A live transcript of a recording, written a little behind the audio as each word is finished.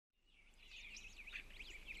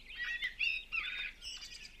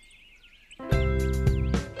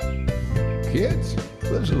Kids,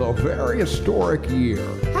 this is a very historic year.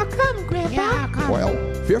 How come, Grandpa? Yeah, how come? Well,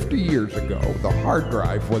 50 years ago, the hard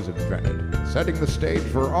drive was invented, setting the stage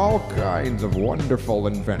for all kinds of wonderful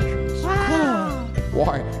inventions. Wow.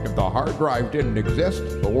 Why, if the hard drive didn't exist,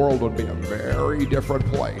 the world would be a very different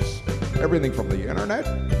place. Everything from the internet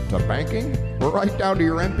to banking, right down to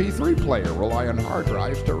your MP3 player rely on hard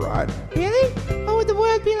drives to run. Really? What would the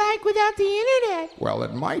world be like without the internet? Well,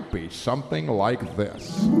 it might be something like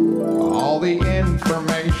this. All the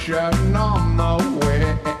information on the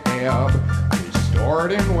web is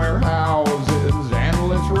stored in warehouses,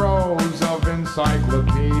 endless rows of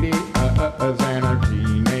encyclopedias, and a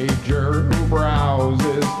teenager who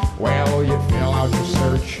browses. Well, you fill out your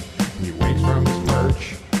search, he waits from his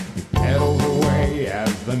perch, he pedals away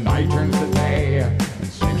as the night turns to day, and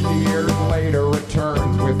 60 years later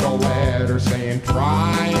returns with a letter saying,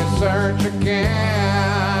 try and search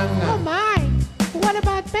again. Oh my! What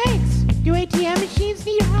about banks? Do ATM machines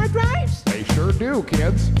need hard drives? They sure do,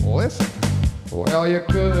 kids. Listen. Well, you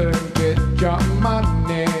couldn't get your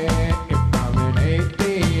money from an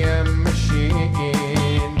ATM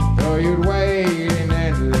machine, so you'd wait in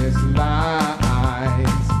endless lines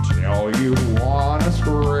till you wanna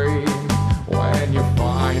scream. When you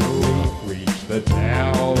finally reach the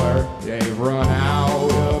teller, they've run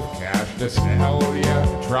out of cash to sell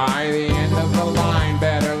you. Try the end of the line,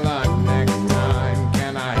 better luck next time.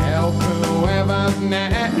 Can I help whoever's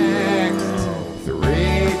next? 3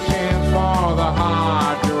 chins for the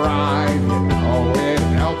hard drive, you know it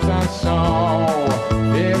helps us all.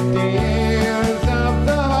 50 years of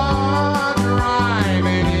the hard drive,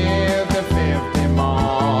 and here's the 50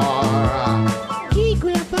 more. Gee,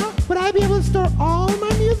 Grandpa, would I be able to store all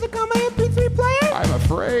my music on my MP3 player? I'm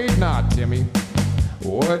afraid not, Timmy.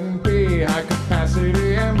 Wouldn't be high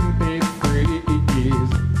capacity MP3s.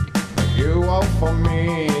 For you or for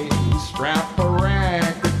me, strap a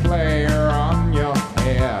record player on your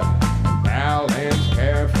head and balance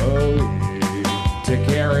carefully. To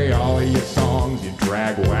carry all of your songs, you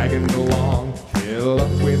drag wagons along, fill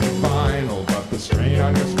up with vinyl, but the strain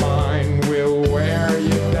on your spine will wear